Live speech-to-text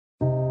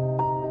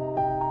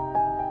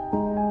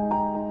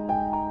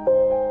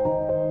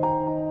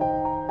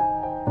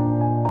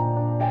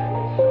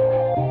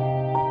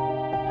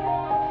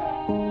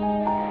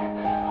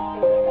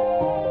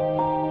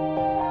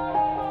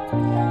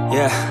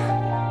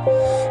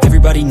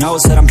Everybody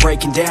knows that I'm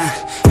breaking down.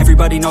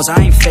 Everybody knows I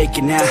ain't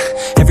faking now.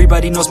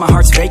 Everybody knows my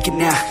heart's vacant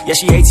now. Yeah,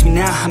 she hates me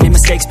now, I made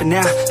mistakes but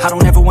now I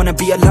don't ever wanna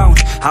be alone.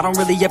 I don't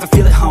really ever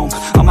feel at home.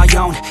 On my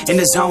own, in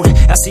the zone,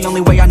 that's the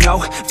only way I know.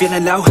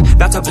 Feeling low,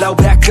 about to blow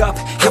back up.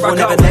 Here I won't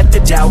ever let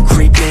the doubt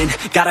creep in.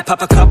 Gotta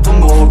pop a couple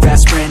more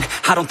aspirin.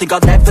 I don't think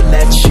I'll ever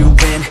let you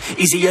win.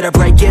 Easier to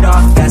break it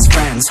off as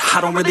friends. I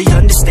don't really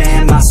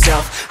understand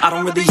myself. I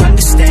don't really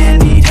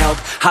understand, need help.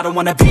 I don't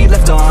wanna be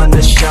left on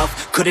the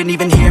shelf. Couldn't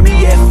even hear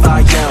me if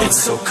I yelled.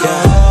 It's so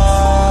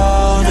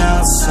cold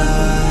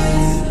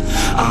outside,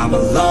 I'm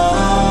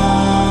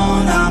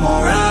alone, I'm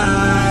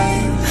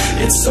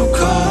alright. It's so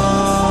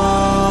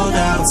cold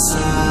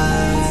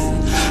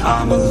outside,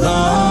 I'm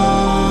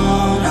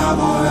alone, I'm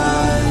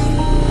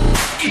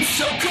alright. It's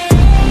so cold.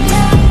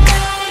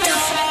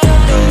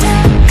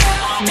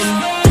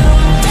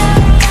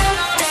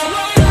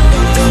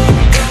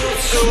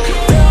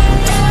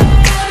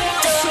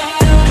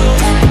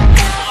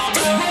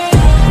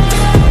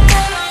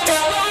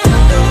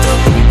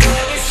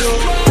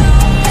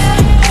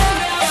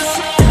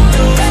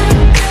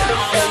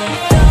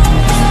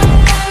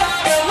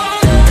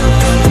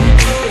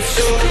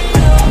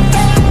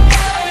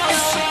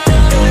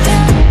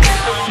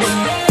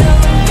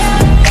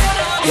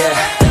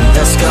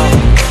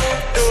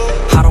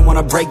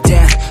 Break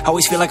down,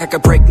 always feel like I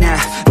could break now,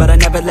 but I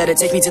never let it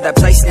take me to that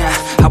place now.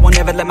 I won't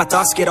ever let my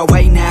thoughts get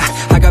away now.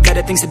 I got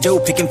better things to do,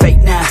 picking fate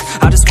now.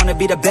 I just wanna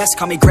be the best,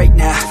 call me great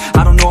now.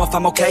 I don't know if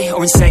I'm okay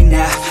or insane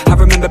now. I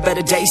remember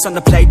better days on the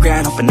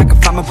playground, hoping I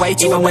can find my way.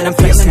 Even when I'm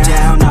feeling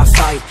down, I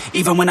fight.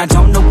 Even when I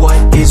don't know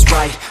what is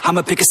right,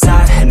 I'ma pick a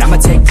side and I'ma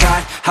take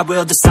pride. I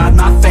will decide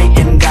my fate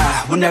and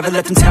I will never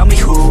let them tell me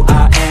who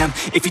I am.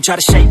 If you try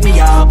to shake me,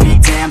 I'll be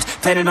damned.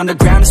 Planet on the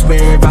ground is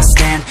where I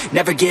stand.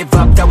 Never give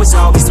up, that was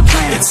always the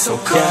plan. It's so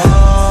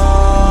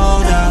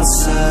cold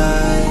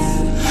outside,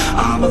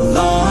 I'm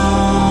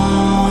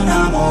alone,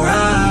 I'm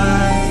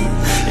alright.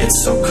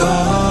 It's so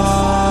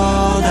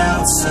cold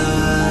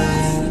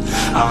outside,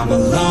 I'm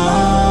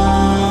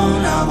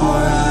alone, I'm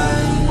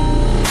alright.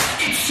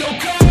 It's so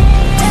cold.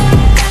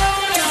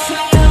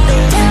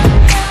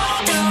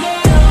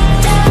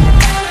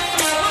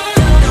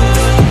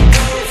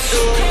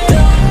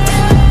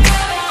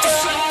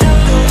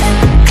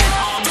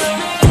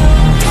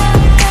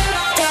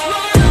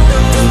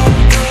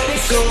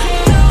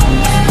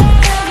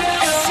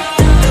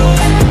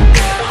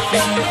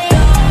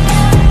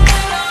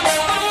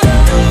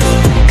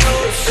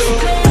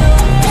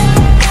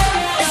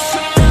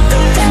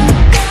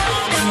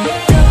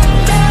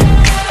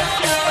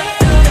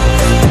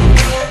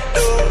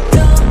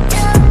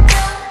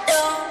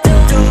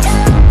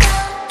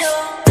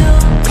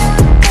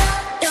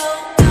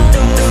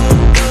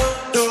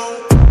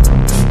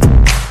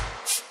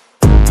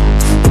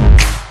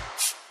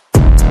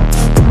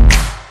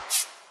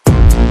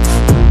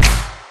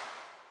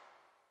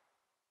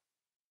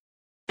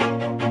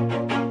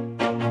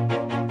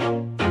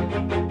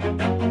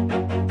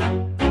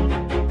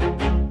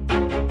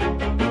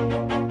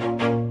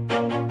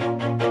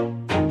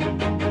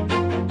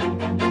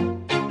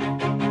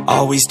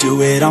 Always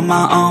do it on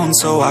my own,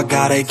 so I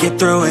gotta get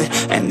through it.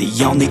 And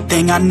the only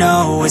thing I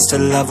know is to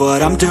love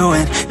what I'm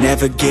doing.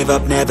 Never give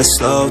up, never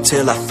slow,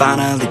 till I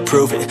finally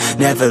prove it.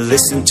 Never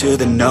listen to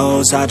the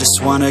no's, I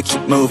just wanna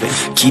keep moving.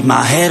 Keep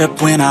my head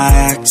up when I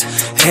act,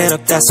 head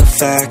up, that's a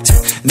fact.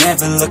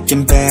 Never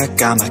looking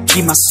back, I'ma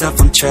keep myself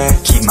on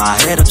track. Keep my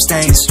head up,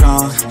 staying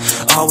strong,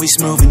 always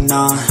moving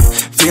on.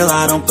 Feel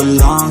I don't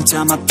belong,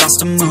 tell my thoughts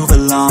to move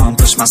along.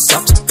 Push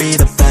myself to be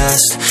the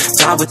best,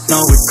 die with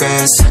no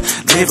regrets.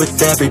 Live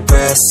with every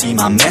breath, see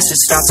my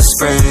message start to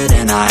spread.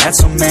 And I had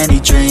so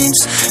many dreams,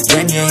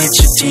 then you hit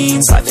your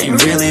teens. Life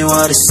ain't really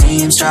what it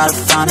seems, try to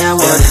find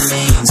out what it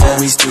means.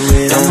 Always do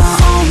it on my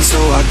own, so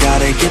I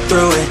gotta get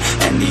through it.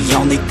 And the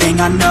only thing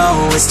I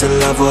know is to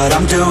love what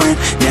I'm doing.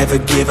 Never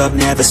give up,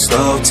 never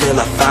slow, till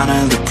I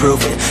finally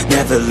prove it.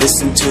 Never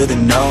listen to the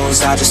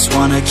no's, I just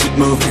wanna keep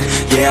moving.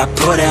 Yeah, I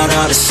put out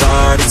all this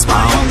art, it's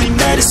my only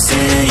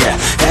medicine. Yeah,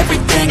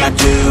 everything I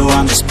do,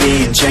 I'm just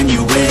being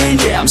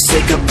genuine. Yeah, I'm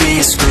sick of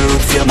being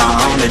screwed, feel my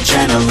own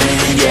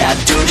adrenaline. Yeah, I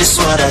do just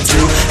what I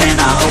do, and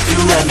I hope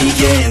you let me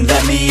in,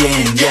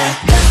 yeah.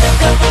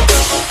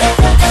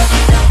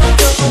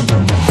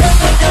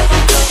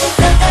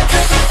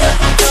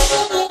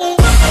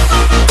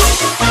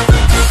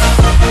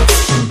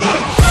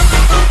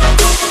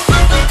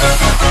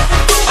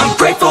 I'm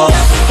grateful,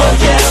 oh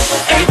yeah,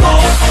 able,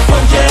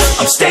 oh yeah,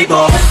 I'm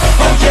stable,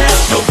 oh yeah,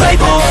 no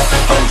label,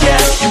 oh yeah,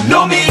 you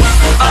know me,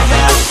 I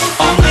have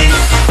only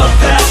a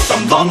path,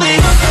 I'm lonely,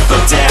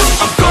 but damn,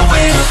 I'm going to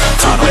win.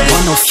 I don't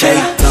want no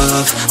fake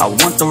love, I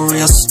want the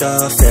real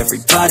stuff.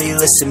 Everybody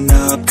listen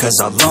up, cause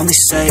I'll only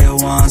say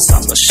it once.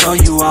 I'm gonna show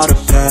you all the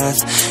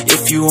path,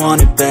 if you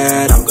want it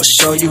bad. I'm gonna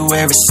show you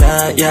where it's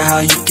at, yeah, how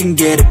you can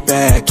get it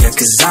back. Yeah,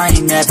 cause I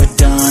ain't never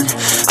done,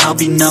 I'll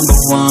be number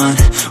one.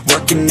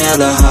 Working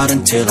hella hard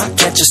until I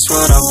get just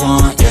what I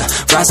want, yeah.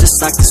 Rises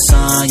like the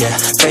sun, yeah,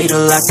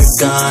 fatal like a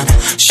gun.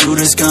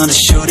 Shooter's gonna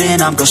shoot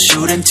and I'm gonna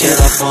shoot until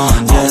I fall,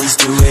 yeah. Always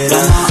do it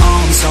on my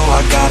own, so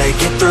I gotta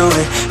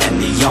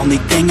only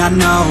thing I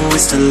know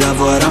is to love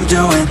what I'm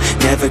doing.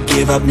 Never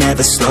give up,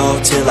 never slow,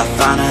 till I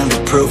finally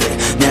prove it.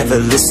 Never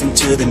listen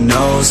to the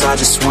no's, I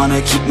just wanna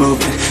keep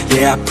moving.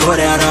 Yeah, I put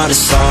out all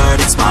this art,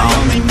 it's my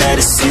only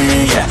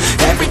medicine. Yeah,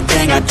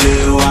 everything I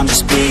do, I'm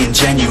just being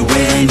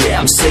genuine. Yeah,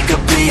 I'm sick of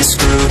being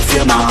screwed,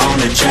 feel my own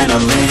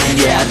adrenaline.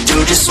 Yeah, I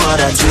do just what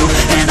I do,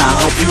 and I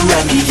hope you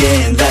let me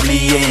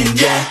in,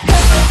 yeah.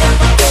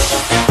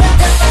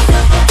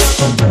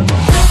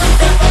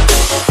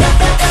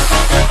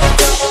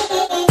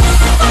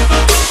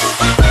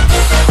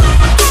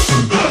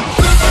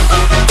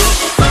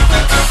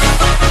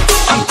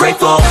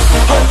 Grateful,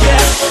 oh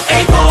yeah,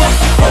 able,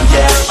 oh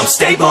yeah, I'm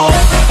stable,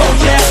 oh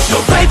yeah, no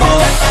label,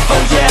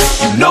 oh yeah,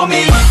 you know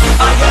me,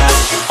 I have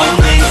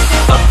only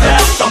a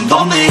path, I'm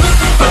lonely,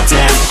 but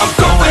damn, I'm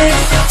going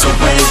to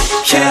win,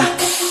 yeah.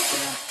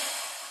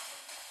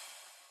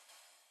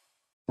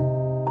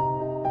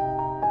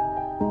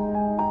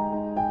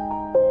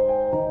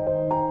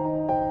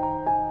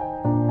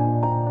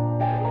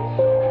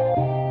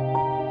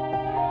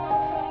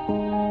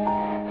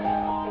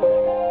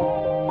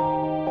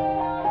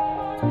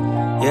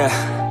 Yeah,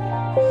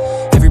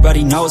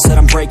 everybody knows that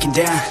I'm breaking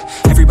down.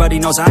 Everybody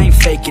knows I ain't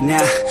faking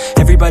now.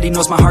 Everybody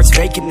knows my heart's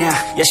vacant now.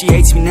 Yeah, she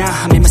hates me now,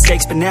 I made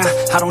mistakes but now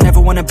I don't ever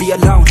wanna be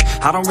alone.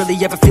 I don't really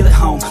ever feel at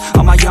home.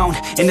 On my own,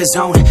 in the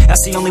zone,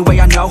 that's the only way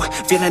I know.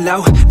 Feeling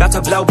low, about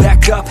to blow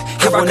back up.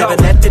 Here I won't ever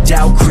let the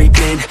doubt creep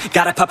in.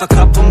 Gotta pop a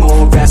couple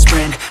more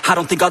aspirin. I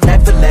don't think I'll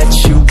ever let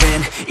you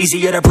in.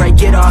 Easier to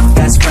break it off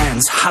best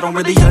friends. I don't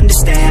really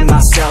understand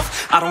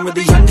myself, I don't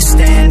really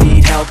understand,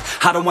 need help.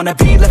 I don't wanna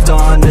be left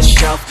on the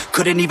shelf.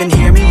 Couldn't even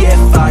hear me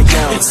if I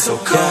yelled. It's so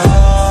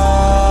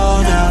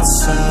cold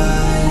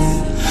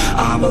outside,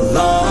 I'm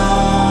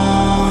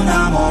alone,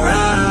 I'm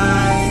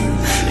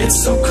alright.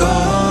 It's so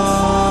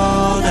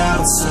cold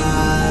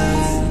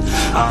outside,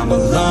 I'm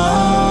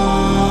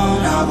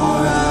alone, I'm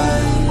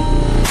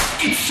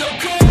alright. It's so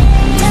cold.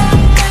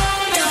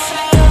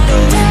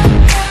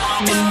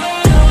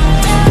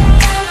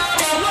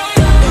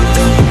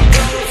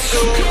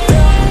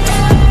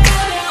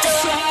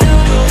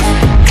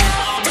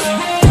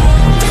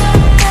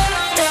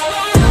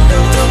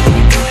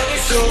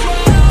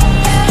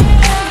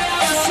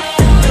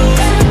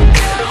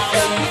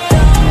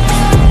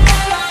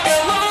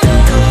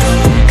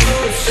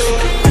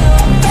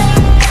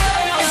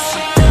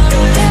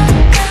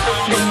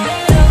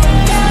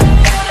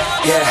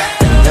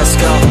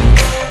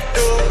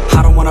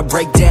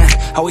 Break down,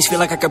 always feel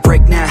like I could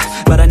break now,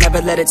 but I never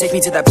let it take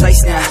me to that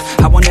place now.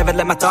 I won't ever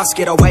let my thoughts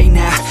get away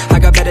now. I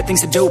got better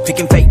things to do,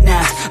 picking fate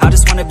now. I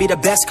just wanna be the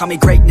best, call me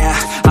great now.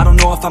 I don't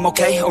know if I'm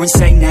okay or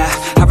insane now.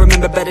 I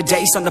remember better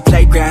days on the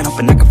playground,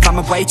 hoping I can find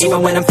my way.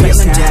 Even when I'm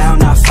feeling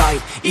down, I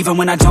fight. Even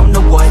when I don't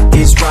know what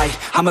is right,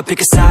 I'ma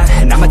pick a side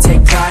and I'ma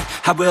take pride.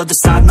 I will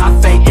decide my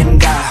fate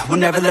and I will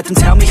never let them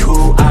tell me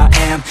who I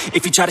am.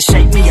 If you try to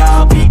shake me,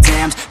 I'll be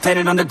damned.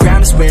 Planet on the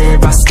ground is where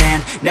I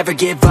stand. Never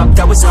give up,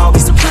 that was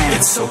always the plan.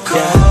 It's so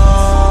cold